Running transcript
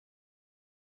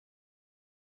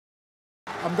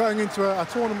I'm going into a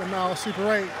tournament now,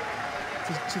 Super 8,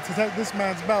 to take this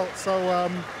man's belt. So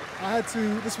I had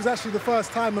to. This was actually the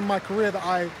first time in my career that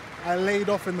I laid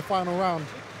off in the final round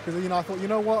because I thought, you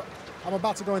know what, I'm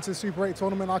about to go into a Super 8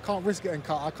 tournament. I can't risk getting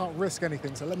cut. I can't risk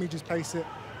anything. So let me just pace it,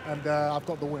 and I've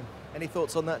got the win. Any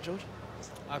thoughts on that, George?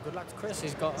 Good luck to Chris.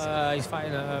 He's got. He's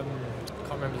fighting. I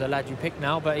can't remember the lad you picked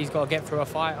now, but he's got to get through a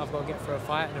fight. I've got to get through a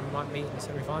fight, and then we might meet in the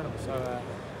semi-final. So.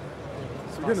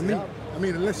 We're going to meet. I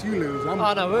mean, unless you lose.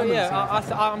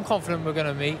 I'm confident we're going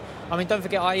to meet. I mean, don't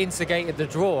forget, I instigated the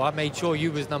draw. I made sure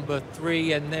you was number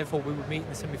 3, and therefore we would meet in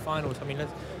the semi-finals. I mean, I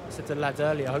said to the lads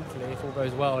earlier, hopefully, if all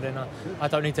goes well, then I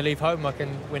don't need to leave home. I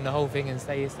can win the whole thing and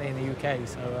stay in the UK.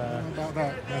 So. About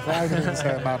that. That's what I didn't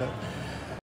say about it.